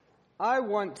I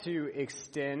want to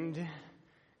extend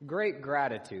great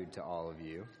gratitude to all of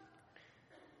you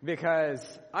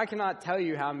because I cannot tell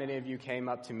you how many of you came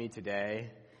up to me today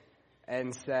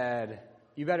and said,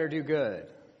 "You better do good,"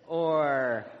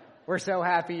 or "We're so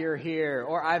happy you're here,"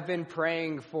 or "I've been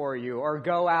praying for you," or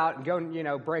 "Go out and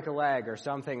go, break a leg," or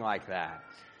something like that.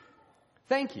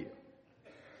 Thank you.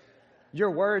 Your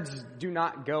words do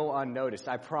not go unnoticed,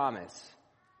 I promise.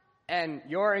 And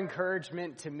your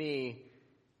encouragement to me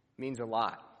means a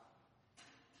lot.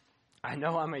 I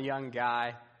know I'm a young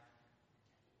guy,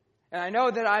 and I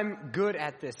know that I'm good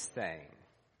at this thing.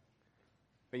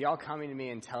 But y'all coming to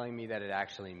me and telling me that it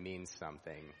actually means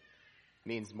something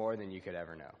means more than you could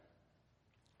ever know.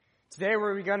 Today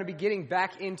we're going to be getting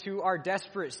back into our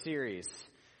Desperate series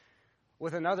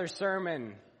with another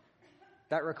sermon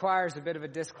that requires a bit of a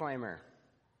disclaimer.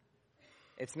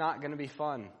 It's not going to be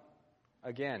fun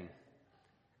again.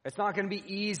 It's not going to be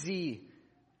easy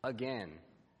again.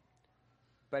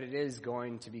 But it is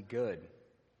going to be good.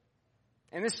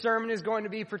 And this sermon is going to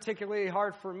be particularly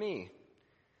hard for me,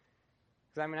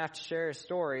 because I'm going to have to share a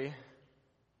story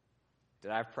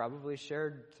that I've probably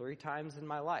shared 3 times in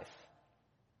my life.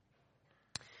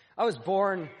 I was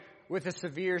born with a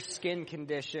severe skin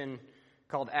condition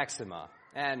called eczema.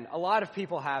 And a lot of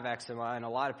people have eczema, and a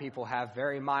lot of people have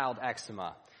very mild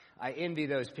eczema. I envy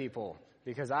those people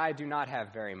because I do not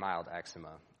have very mild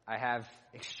eczema. I have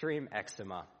extreme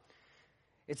eczema.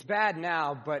 It's bad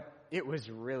now, but it was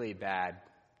really bad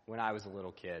when I was a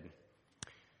little kid.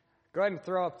 Go ahead and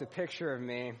throw up the picture of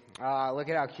me. Look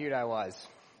at how cute I was.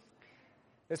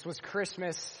 This was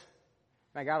Christmas,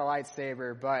 and I got a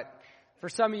lightsaber, but for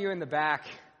some of you in the back,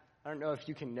 I don't know if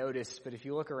you can notice, but if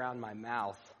you look around my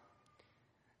mouth,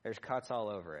 there's cuts all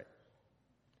over it.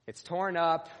 It's torn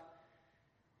up.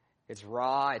 It's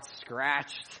raw. It's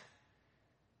scratched.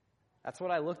 That's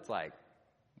what I looked like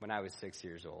when I was 6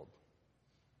 years old.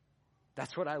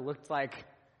 That's what I looked like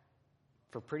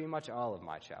for pretty much all of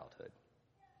my childhood.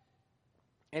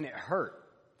 And it hurt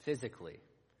physically.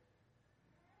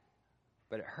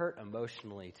 But it hurt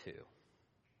emotionally too.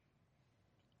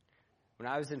 When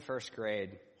I was in first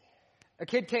grade, a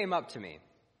kid came up to me.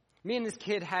 Me and this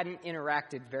kid hadn't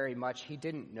interacted very much. He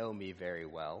didn't know me very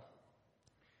well.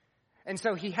 And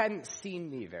so he hadn't seen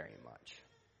me very much.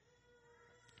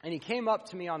 And he came up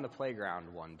to me on the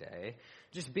playground one day,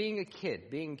 just being a kid,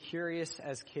 being curious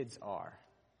as kids are.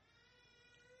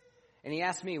 And he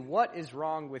asked me, "What is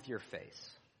wrong with your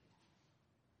face?"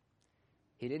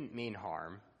 He didn't mean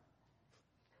harm.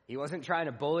 He wasn't trying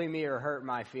to bully me or hurt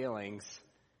my feelings.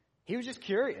 He was just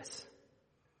curious.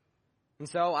 And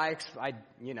so I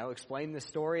explained the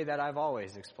story that I've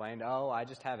always explained. "Oh, I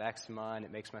just have eczema and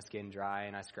it makes my skin dry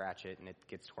and I scratch it and it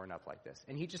gets torn up like this."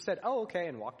 And he just said, "Oh, okay,"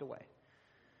 and walked away.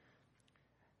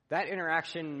 That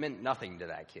interaction meant nothing to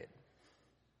that kid.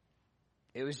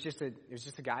 It was just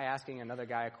a guy asking another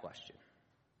guy a question.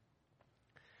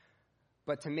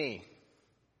 But to me,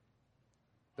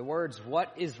 the words,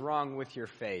 "What is wrong with your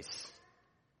face?"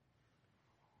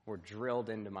 were drilled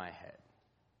into my head.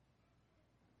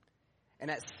 And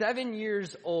at 7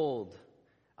 years old,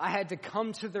 I had to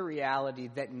come to the reality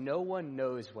that no one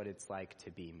knows what it's like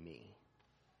to be me.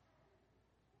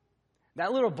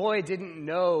 That little boy didn't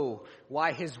know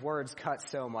why his words cut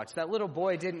so much. That little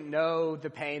boy didn't know the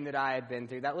pain that I had been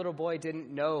through. That little boy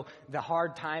didn't know the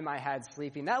hard time I had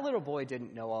sleeping. That little boy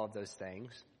didn't know all of those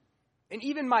things. And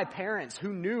even my parents,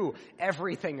 who knew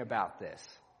everything about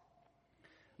this.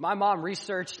 My mom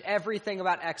researched everything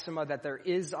about eczema that there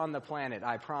is on the planet,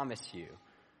 I promise you.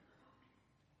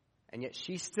 And yet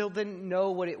she still didn't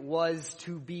know what it was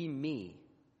to be me.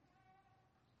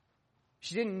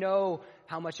 She didn't know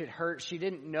how much it hurt. She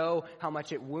didn't know how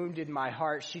much it wounded my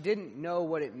heart. She didn't know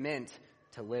what it meant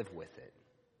to live with it.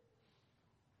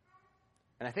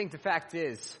 And I think the fact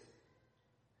is,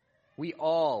 we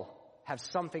all have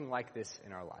something like this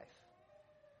in our life.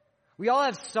 We all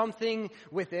have something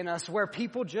within us where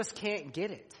people just can't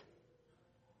get it.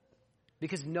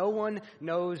 Because no one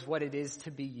knows what it is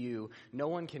to be you. No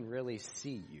one can really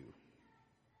see you.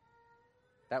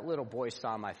 That little boy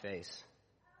saw my face,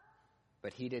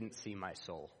 but he didn't see my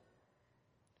soul.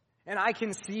 And I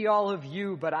can see all of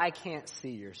you, but I can't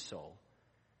see your soul.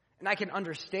 And I can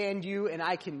understand you and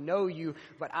I can know you,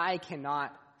 but I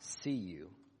cannot see you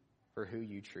for who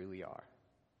you truly are.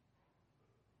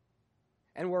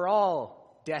 And we're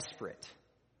all desperate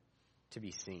to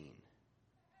be seen.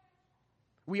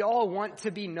 We all want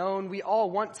to be known. We all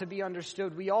want to be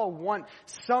understood. We all want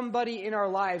somebody in our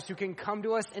lives who can come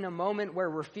to us in a moment where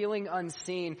we're feeling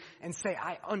unseen and say,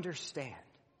 "I understand.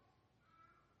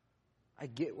 I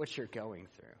get what you're going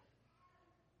through."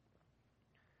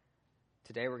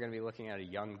 Today we're going to be looking at a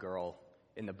young girl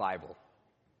in the Bible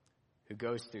who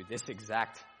goes through this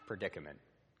exact predicament,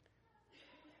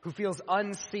 who feels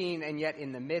unseen, and yet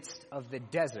in the midst of the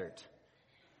desert,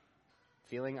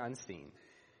 feeling unseen,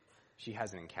 she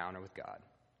has an encounter with God.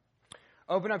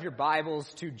 Open up your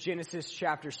Bibles to Genesis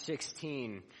chapter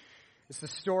 16. It's the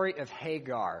story of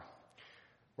Hagar.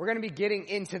 We're going to be getting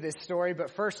into this story,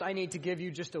 but first I need to give you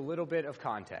just a little bit of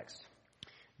context.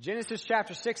 Genesis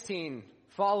chapter 16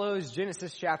 follows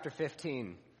Genesis chapter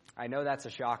 15. I know that's a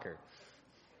shocker.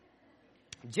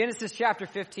 Genesis chapter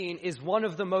 15 is one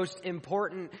of the most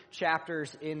important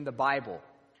chapters in the Bible.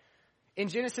 In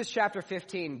Genesis chapter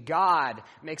 15, God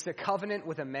makes a covenant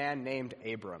with a man named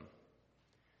Abram.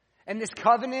 And this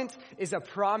covenant is a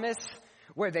promise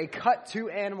where they cut two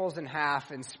animals in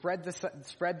half and spread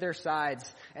their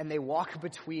sides, and they walk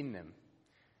between them.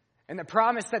 And the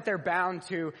promise that they're bound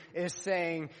to is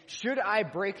saying, should I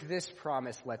break this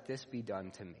promise, let this be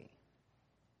done to me.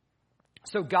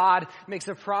 So God makes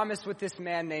a promise with this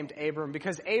man named Abram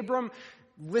because Abram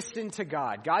listened to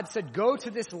God. God said, go to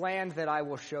this land that I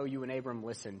will show you, and Abram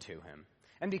listened to him.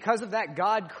 And because of that,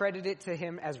 God credited it to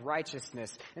him as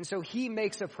righteousness. And so he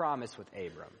makes a promise with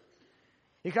Abram.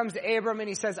 He comes to Abram and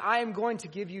he says, I am going to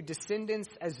give you descendants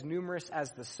as numerous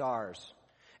as the stars.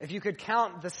 If you could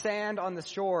count the sand on the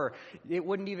shore, it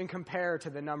wouldn't even compare to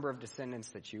the number of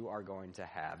descendants that you are going to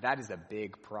have. That is a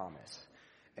big promise.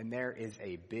 And there is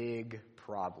a big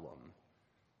problem.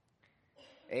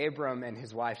 Abram and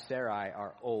his wife Sarai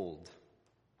are old.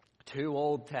 Too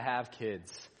old to have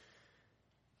kids.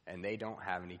 And they don't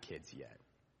have any kids yet.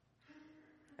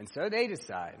 And so they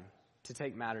decide to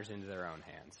take matters into their own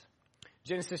hands.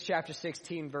 Genesis chapter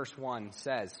 16 verse 1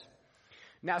 says,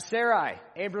 Now Sarai,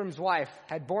 Abram's wife,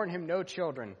 had borne him no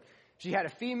children. She had a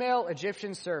female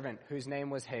Egyptian servant whose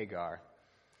name was Hagar.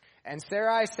 And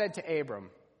Sarai said to Abram,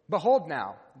 Behold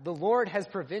now, the Lord has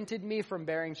prevented me from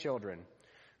bearing children.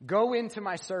 Go in to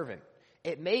my servant.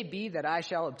 It may be that I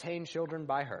shall obtain children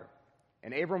by her.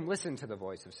 And Abram listened to the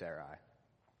voice of Sarai.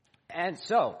 And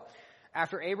so,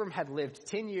 after Abram had lived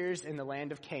 10 years in the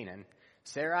land of Canaan,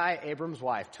 Sarai, Abram's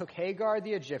wife, took Hagar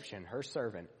the Egyptian, her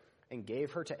servant, and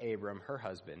gave her to Abram, her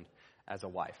husband, as a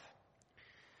wife.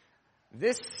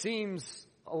 This seems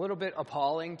a little bit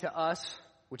appalling to us,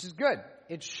 which is good.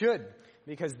 It should,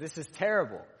 because this is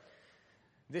terrible.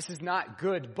 This is not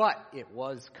good, but it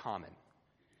was common.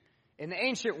 In the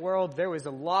ancient world, there was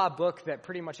a law book that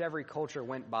pretty much every culture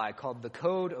went by called the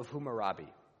Code of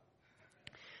Hammurabi.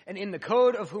 And in the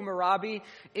Code of Hammurabi,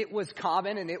 it was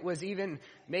common, and it was even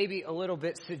maybe a little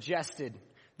bit suggested,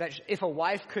 that if a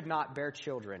wife could not bear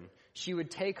children, she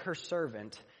would take her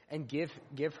servant and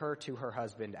give her to her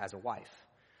husband as a wife.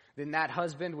 Then that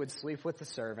husband would sleep with the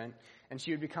servant, and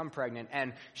she would become pregnant,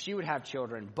 and she would have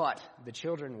children, but the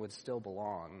children would still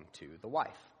belong to the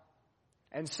wife.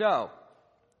 And so,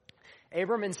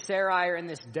 Abram and Sarai are in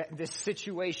this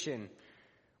situation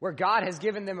where God has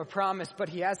given them a promise, but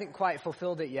he hasn't quite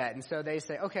fulfilled it yet. And so they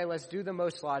say, okay, let's do the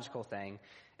most logical thing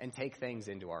and take things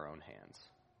into our own hands.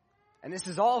 And this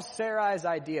is all Sarai's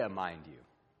idea, mind you.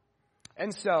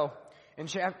 And so,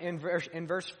 in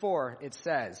verse 4, it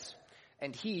says,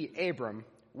 And he, Abram,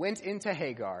 went into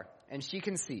Hagar, and she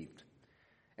conceived.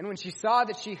 And when she saw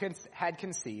that she had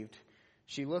conceived,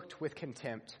 she looked with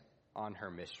contempt on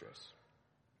her mistress.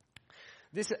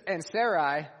 And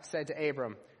Sarai said to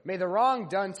Abram, May the wrong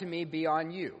done to me be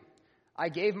on you. I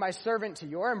gave my servant to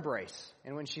your embrace,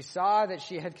 and when she saw that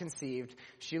she had conceived,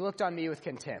 she looked on me with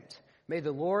contempt. May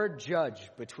the Lord judge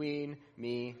between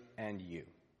me and you.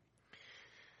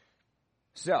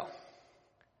 So,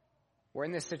 we're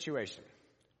in this situation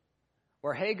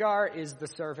where Hagar is the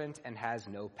servant and has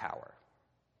no power.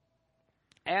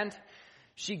 And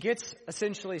she gets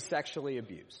essentially sexually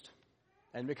abused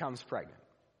and becomes pregnant.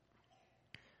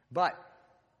 But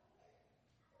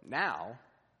now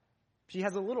she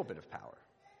has a little bit of power.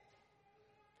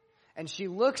 And she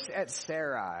looks at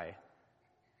Sarai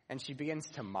and she begins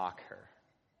to mock her.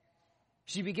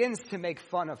 She begins to make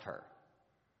fun of her.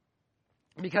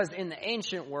 Because in the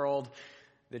ancient world,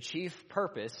 the chief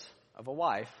purpose of a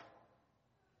wife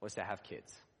was to have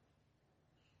kids.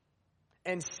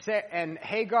 And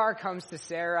Hagar comes to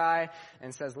Sarai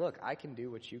and says, look, I can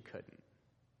do what you couldn't.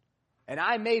 And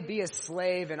I may be a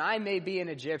slave, and I may be an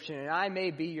Egyptian, and I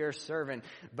may be your servant,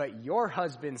 but your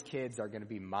husband's kids are going to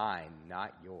be mine,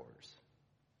 not yours.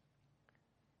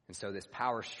 And so this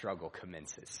power struggle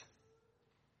commences.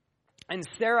 And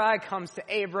Sarai comes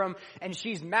to Abram, and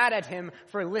she's mad at him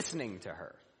for listening to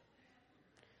her.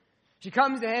 She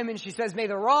comes to him and she says, May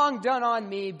the wrong done on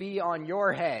me be on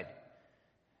your head,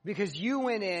 because you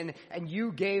went in and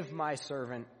you gave my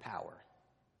servant power.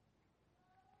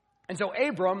 And so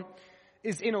Abram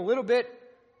is in a little bit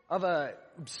of a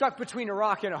stuck between a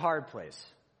rock and a hard place.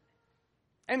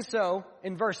 And so,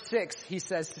 in verse 6, he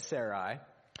says to Sarai,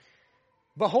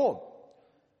 "Behold,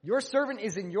 your servant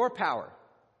is in your power.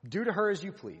 Do to her as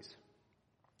you please."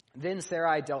 Then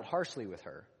Sarai dealt harshly with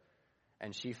her,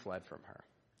 and she fled from her.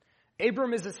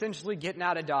 Abram is essentially getting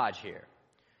out of Dodge here.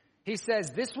 He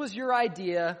says, this was your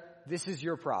idea, this is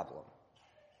your problem.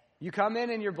 You come in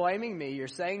and you're blaming me, you're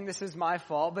saying this is my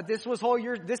fault, but this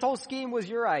whole scheme was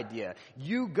your idea.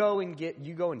 You go and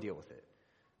deal with it.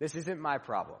 This isn't my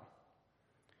problem.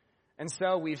 And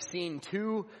so we've seen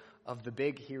two of the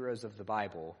big heroes of the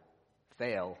Bible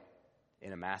fail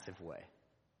in a massive way.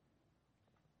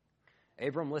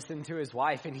 Abram listened to his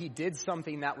wife and he did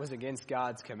something that was against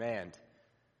God's command.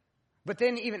 But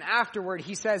then even afterward,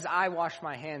 he says, I wash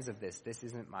my hands of this. This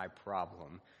isn't my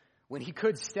problem. When he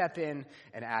could step in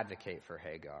and advocate for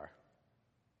Hagar.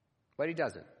 But he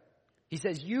doesn't. He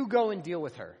says, you go and deal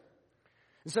with her.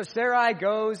 And so Sarai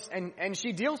goes and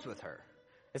she deals with her.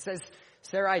 It says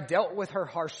Sarai dealt with her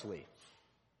harshly.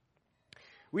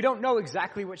 We don't know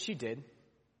exactly what she did.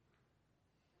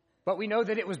 But we know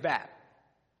that it was bad.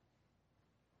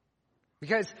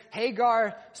 Because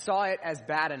Hagar saw it as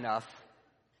bad enough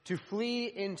to flee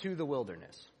into the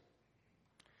wilderness.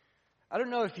 I don't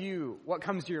know what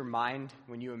comes to your mind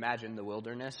when you imagine the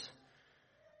wilderness,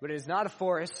 but it is not a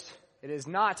forest. It is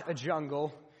not a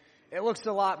jungle. It looks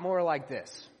a lot more like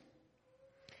this.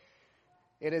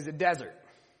 It is a desert.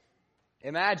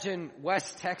 Imagine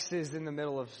West Texas in the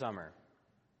middle of summer.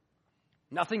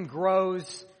 Nothing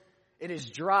grows. It is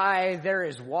dry. There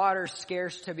is water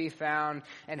scarce to be found.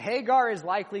 And Hagar is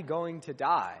likely going to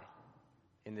die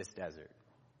in this desert.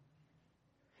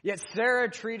 Yet Sarah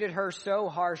treated her so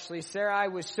harshly. Sarai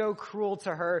was so cruel to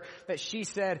her that she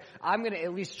said, I'm going to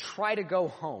at least try to go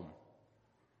home.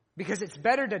 Because it's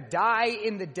better to die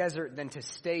in the desert than to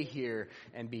stay here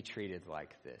and be treated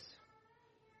like this.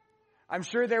 I'm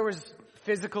sure there was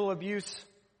physical abuse.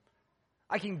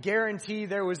 I can guarantee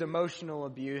there was emotional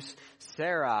abuse.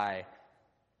 Sarai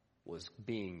was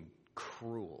being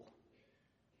cruel.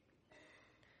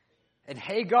 And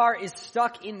Hagar is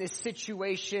stuck in this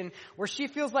situation where she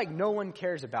feels like no one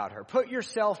cares about her. Put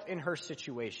yourself in her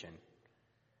situation.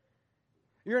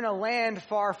 You're in a land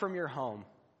far from your home.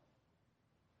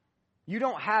 You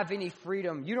don't have any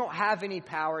freedom. You don't have any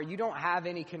power. You don't have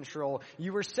any control.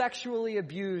 You were sexually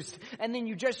abused, and then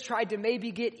you just tried to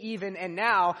maybe get even, and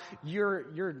now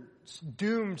you're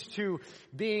doomed to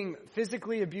being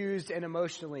physically abused and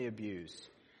emotionally abused.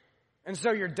 And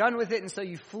so you're done with it, and so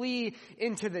you flee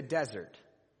into the desert,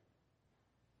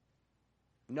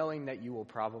 knowing that you will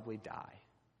probably die.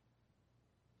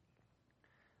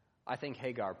 I think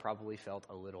Hagar probably felt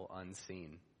a little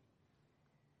unseen.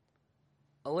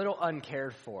 A little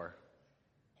uncared for.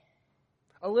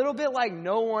 A little bit like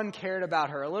no one cared about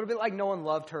her. A little bit like no one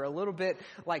loved her. A little bit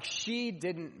like she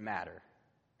didn't matter.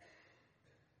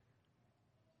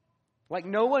 Like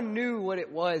no one knew what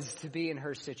it was to be in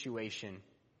her situation.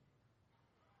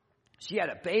 She had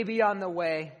a baby on the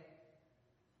way.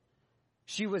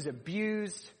 She was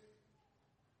abused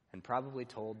and probably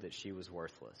told that she was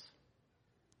worthless.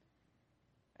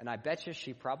 And I bet you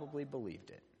she probably believed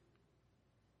it.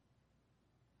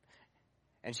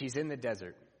 And she's in the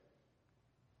desert.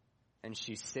 And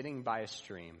she's sitting by a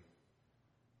stream.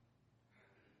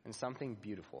 And something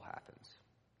beautiful happens.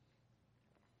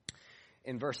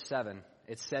 In verse 7,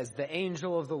 it says, the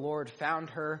angel of the Lord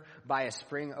found her by a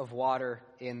spring of water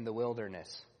in the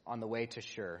wilderness on the way to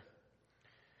Shur.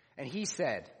 And he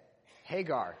said,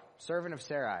 Hagar, servant of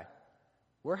Sarai,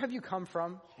 where have you come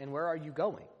from and where are you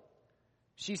going?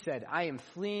 She said, I am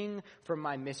fleeing from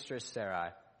my mistress Sarai.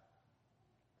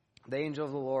 The angel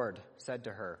of the Lord said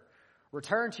to her,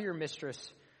 return to your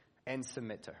mistress and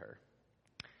submit to her.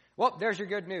 Well, there's your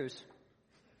good news.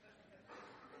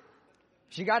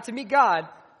 She got to meet God.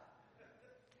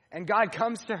 And God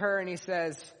comes to her and he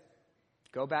says,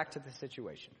 go back to the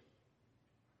situation.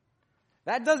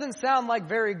 That doesn't sound like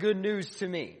very good news to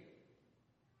me.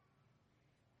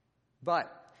 But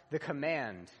the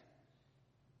command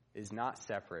is not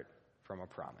separate from a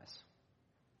promise.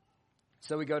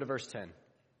 So we go to verse 10.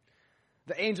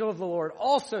 The angel of the Lord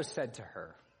also said to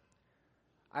her,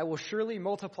 I will surely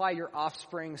multiply your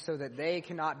offspring so that they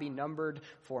cannot be numbered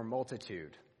for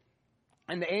multitude.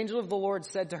 And the angel of the Lord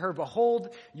said to her, behold,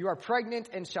 you are pregnant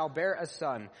and shall bear a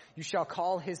son. You shall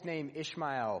call his name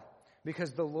Ishmael,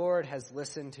 because the Lord has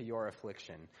listened to your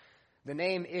affliction. The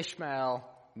name Ishmael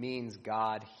means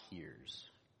God hears.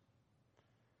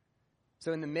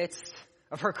 So in the midst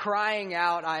of her crying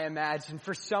out, I imagine,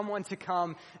 for someone to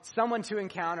come, someone to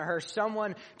encounter her,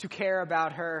 someone to care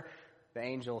about her, the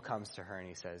angel comes to her and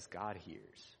he says, God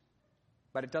hears.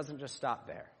 But it doesn't just stop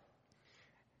there.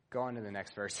 Go on to the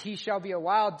next verse. He shall be a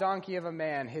wild donkey of a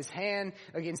man, his hand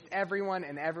against everyone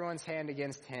and everyone's hand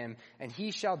against him, and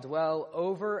he shall dwell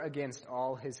over against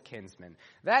all his kinsmen.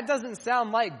 That doesn't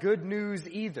sound like good news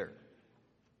either.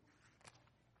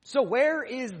 So where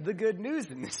is the good news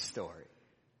in this story?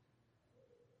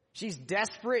 She's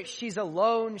desperate, she's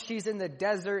alone, she's in the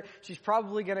desert, she's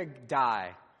probably going to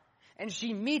die. And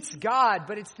she meets God,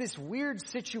 but it's this weird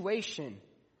situation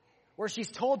where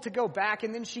she's told to go back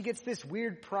and then she gets this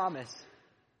weird promise.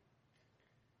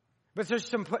 But there's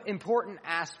some important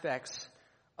aspects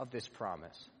of this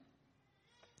promise.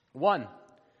 One,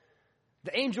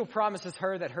 the angel promises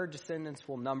her that her descendants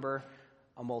will number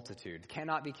a multitude,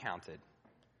 cannot be counted.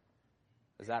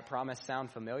 Does that promise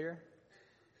sound familiar?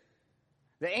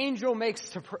 The angel makes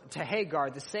to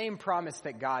Hagar the same promise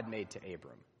that God made to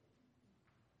Abram.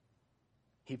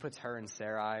 He puts her and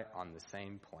Sarai on the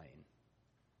same plane.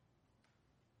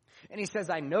 And he says,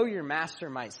 I know your master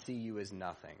might see you as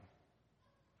nothing.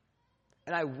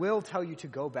 And I will tell you to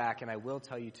go back and I will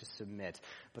tell you to submit.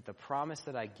 But the promise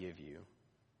that I give you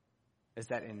is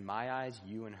that in my eyes,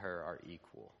 you and her are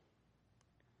equal.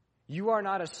 You are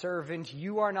not a servant.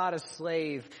 You are not a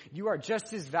slave. You are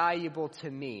just as valuable to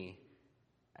me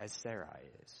as Sarai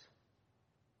is.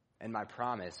 And my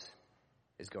promise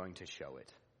is going to show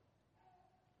it.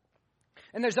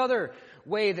 And there's other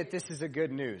way that this is a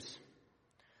good news.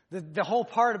 The whole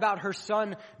part about her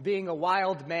son being a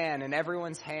wild man and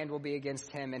everyone's hand will be against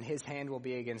him and his hand will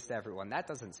be against everyone. That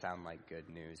doesn't sound like good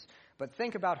news. But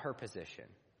think about her position.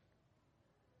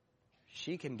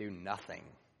 She can do nothing.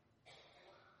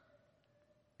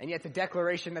 And yet the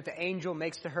declaration that the angel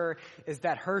makes to her is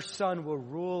that her son will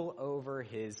rule over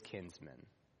his kinsmen.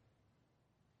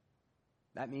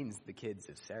 That means the kids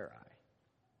of Sarai.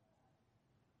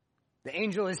 The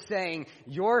angel is saying,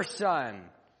 your son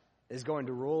is going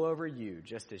to rule over you,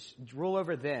 rule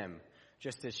over them,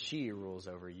 just as she rules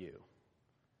over you.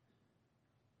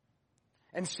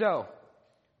 And so,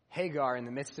 Hagar, in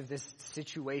the midst of this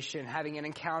situation, having an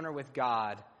encounter with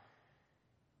God,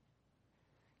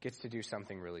 gets to do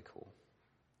something really cool.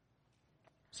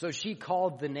 So she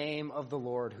called the name of the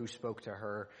Lord who spoke to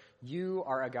her, you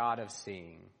are a God of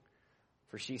seeing.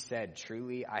 For she said,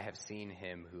 truly I have seen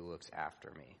him who looks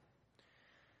after me.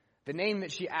 The name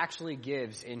that she actually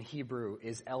gives in Hebrew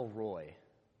is El Roi.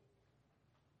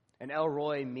 And El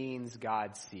Roi means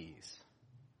God sees.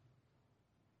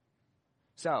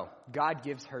 So, God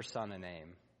gives her son a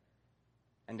name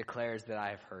and declares that I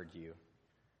have heard you.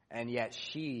 And yet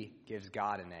she gives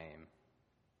God a name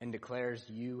and declares,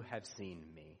 you have seen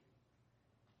me.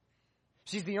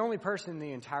 She's the only person in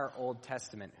the entire Old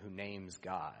Testament who names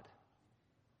God.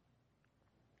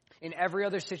 In every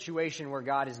other situation where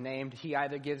God is named, he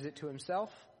either gives it to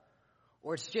himself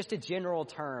or it's just a general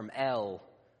term, El,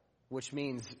 which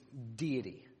means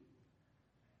deity.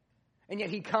 And yet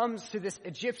he comes to this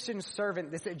Egyptian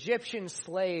servant, this Egyptian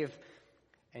slave,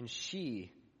 and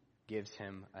she gives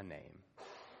him a name.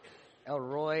 El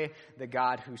Roi, the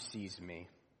God who sees me.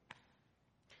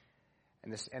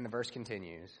 And the verse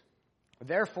continues.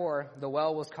 Therefore, the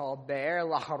well was called Be'er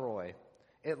Laharoi.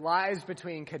 It lies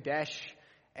between Kadesh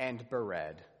and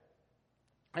Bered.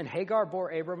 And Hagar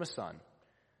bore Abram a son.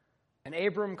 And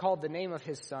Abram called the name of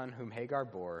his son, whom Hagar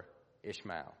bore,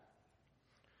 Ishmael.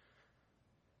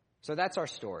 So that's our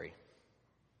story.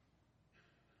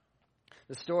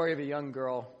 The story of a young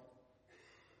girl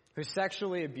who's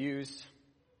sexually abused,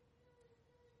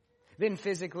 then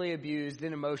physically abused,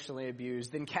 then emotionally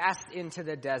abused, then cast into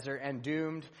the desert and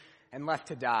doomed and left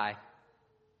to die.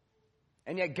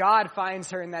 And yet God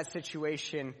finds her in that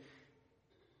situation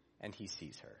and he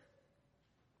sees her.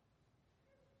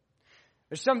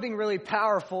 There's something really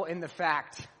powerful in the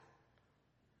fact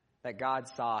that God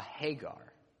saw Hagar.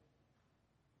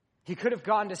 He could have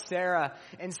gone to Sarah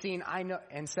and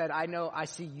said, I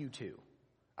see you too.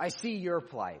 I see your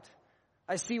plight.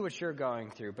 I see what you're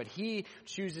going through. But he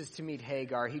chooses to meet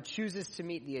Hagar. He chooses to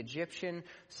meet the Egyptian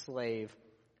slave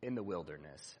in the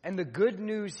wilderness. And the good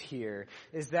news here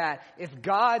is that if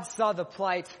God saw the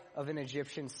plight of an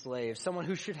Egyptian slave, someone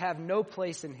who should have no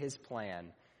place in his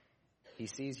plan, he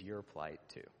sees your plight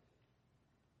too.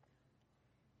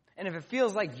 And if it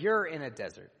feels like you're in a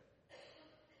desert,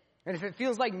 and if it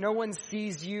feels like no one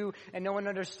sees you and no one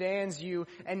understands you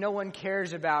and no one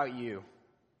cares about you,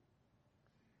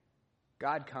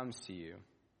 God comes to you.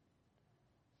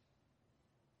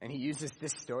 And he uses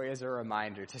this story as a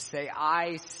reminder to say,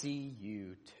 I see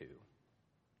you too.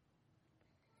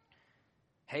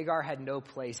 Hagar had no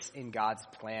place in God's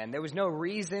plan. There was no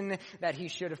reason that he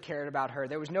should have cared about her.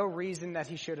 There was no reason that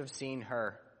he should have seen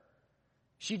her.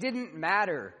 She didn't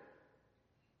matter.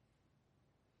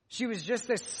 She was just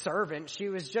a servant. She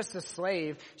was just a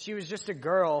slave. She was just a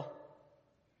girl.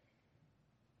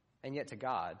 And yet to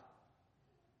God,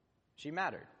 she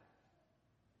mattered.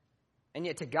 And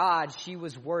yet to God, she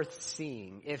was worth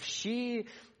seeing. If she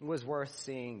was worth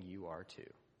seeing, you are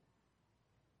too.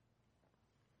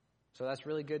 So that's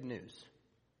really good news.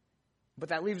 But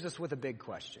that leaves us with a big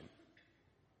question.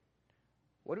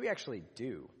 What do we actually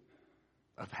do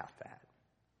about that?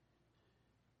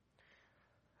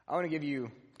 I want to give you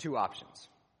two options.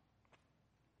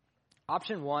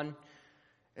 Option one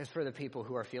is for the people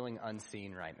who are feeling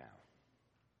unseen right now.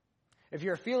 If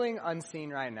you're feeling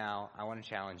unseen right now, I want to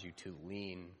challenge you to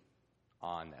lean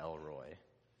on El Roy.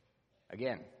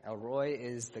 Again, El Roy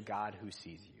is the God who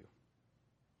sees you.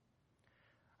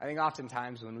 I think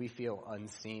oftentimes when we feel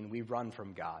unseen, we run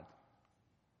from God.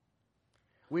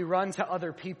 We run to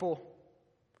other people.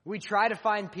 We try to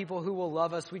find people who will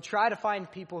love us. We try to find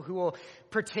people who will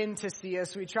pretend to see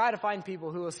us. We try to find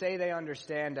people who will say they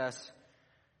understand us.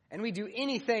 And we do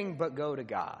anything but go to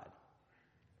God.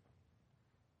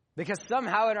 Because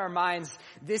somehow in our minds,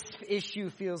 this issue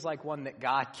feels like one that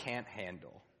God can't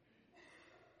handle.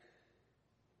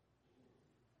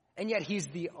 And yet he's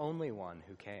the only one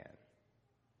who can.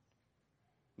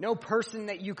 No person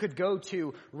that you could go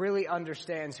to really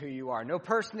understands who you are. No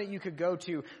person that you could go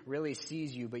to really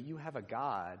sees you, but you have a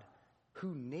God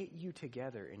who knit you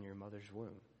together in your mother's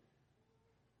womb.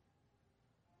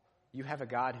 You have a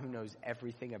God who knows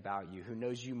everything about you, who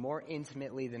knows you more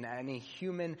intimately than any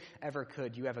human ever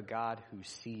could. You have a God who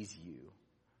sees you.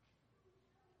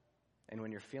 And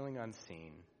when you're feeling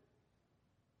unseen,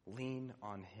 lean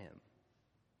on him.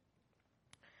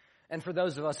 And for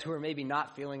those of us who are maybe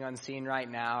not feeling unseen right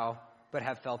now, but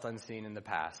have felt unseen in the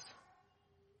past,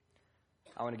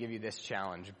 I want to give you this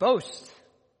challenge. Boast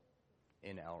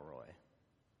in El Roy.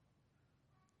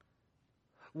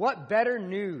 What better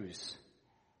news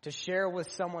to share with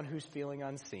someone who's feeling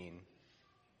unseen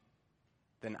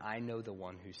than I know the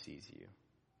one who sees you?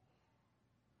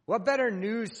 What better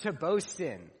news to boast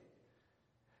in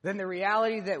than the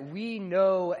reality that we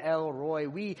know El Roy?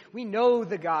 We know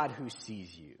the God who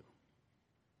sees you.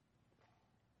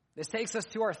 This takes us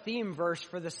to our theme verse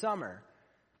for the summer.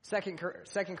 2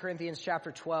 Corinthians chapter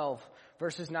 12,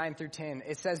 verses 9 through 10.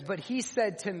 It says, "But he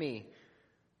said to me,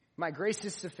 my grace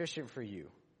is sufficient for you,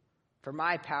 for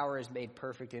my power is made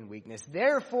perfect in weakness.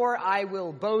 Therefore I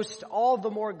will boast all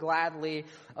the more gladly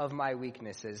of my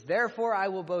weaknesses. Therefore I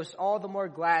will boast all the more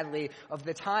gladly of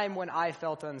the time when I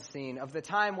felt unseen, of the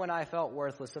time when I felt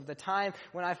worthless, of the time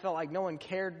when I felt like no one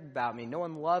cared about me, no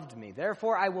one loved me.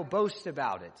 Therefore I will boast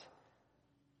about it,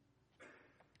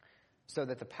 so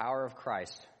that the power of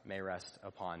Christ may rest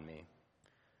upon me.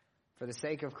 For the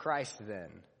sake of Christ, then,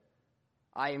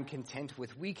 I am content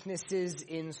with weaknesses,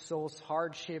 insults,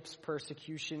 hardships,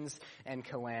 persecutions, and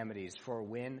calamities. For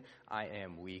when I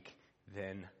am weak,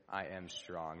 then I am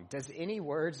strong." Does any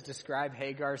words describe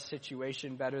Hagar's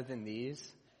situation better than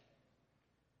these?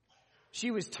 She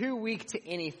was too weak to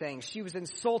anything. She was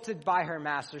insulted by her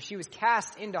master. She was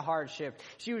cast into hardship.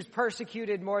 She was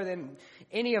persecuted more than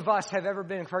any of us have ever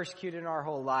been persecuted in our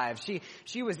whole lives.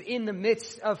 She was in the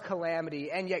midst of calamity,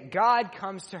 and yet God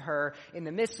comes to her in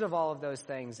the midst of all of those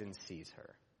things and sees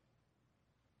her.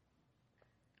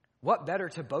 What better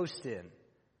to boast in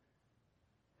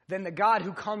than the God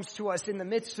who comes to us in the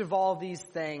midst of all these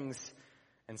things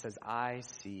and says, "I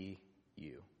see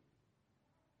you."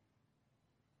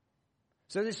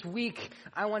 So this week,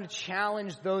 I want to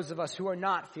challenge those of us who are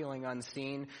not feeling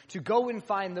unseen to go and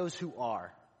find those who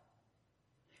are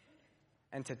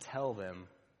and to tell them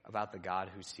about the God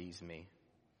who sees me,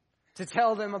 to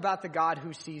tell them about the God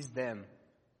who sees them.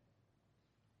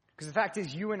 Because the fact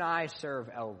is, you and I serve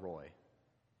El Roy,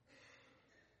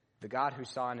 the God who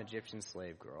saw an Egyptian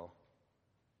slave girl,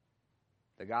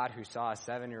 the God who saw a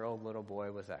 7-year-old little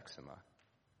boy with eczema,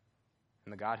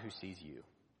 and the God who sees you.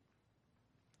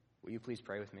 Will you please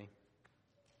pray with me?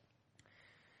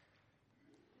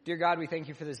 Dear God, we thank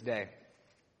you for this day.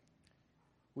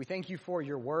 We thank you for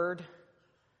your word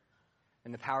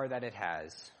and the power that it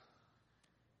has.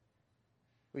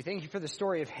 We thank you for the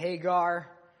story of Hagar,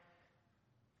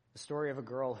 the story of a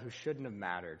girl who shouldn't have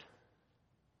mattered,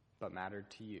 but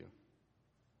mattered to you.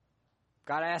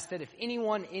 God, I ask that if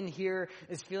anyone in here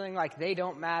is feeling like they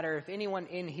don't matter, if anyone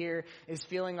in here is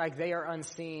feeling like they are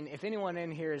unseen, if anyone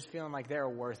in here is feeling like they're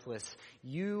worthless,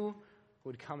 you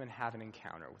would come and have an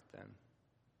encounter with them.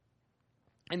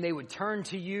 And they would turn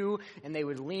to you, and they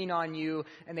would lean on you,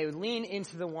 and they would lean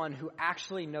into the one who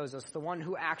actually knows us, the one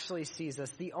who actually sees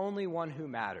us, the only one who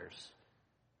matters.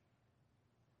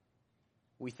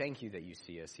 We thank you that you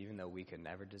see us, even though we could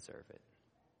never deserve it.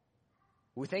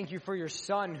 We thank you for your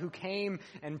Son who came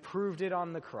and proved it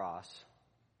on the cross.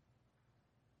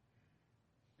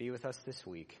 Be with us this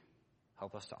week.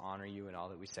 Help us to honor you in all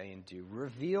that we say and do.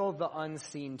 Reveal the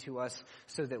unseen to us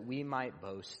so that we might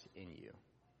boast in you.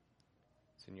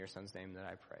 It's in your Son's name that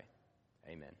I pray.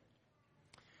 Amen.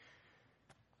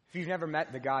 If you've never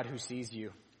met the God who sees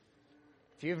you,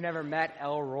 if you've never met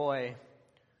El Roy,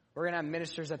 we're going to have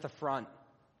ministers at the front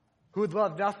who would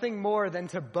love nothing more than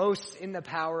to boast in the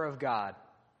power of God.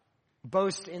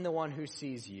 Boast in the one who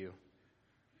sees you.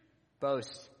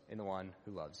 Boast in the one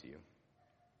who loves you.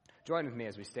 Join with me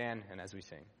as we stand and as we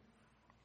sing.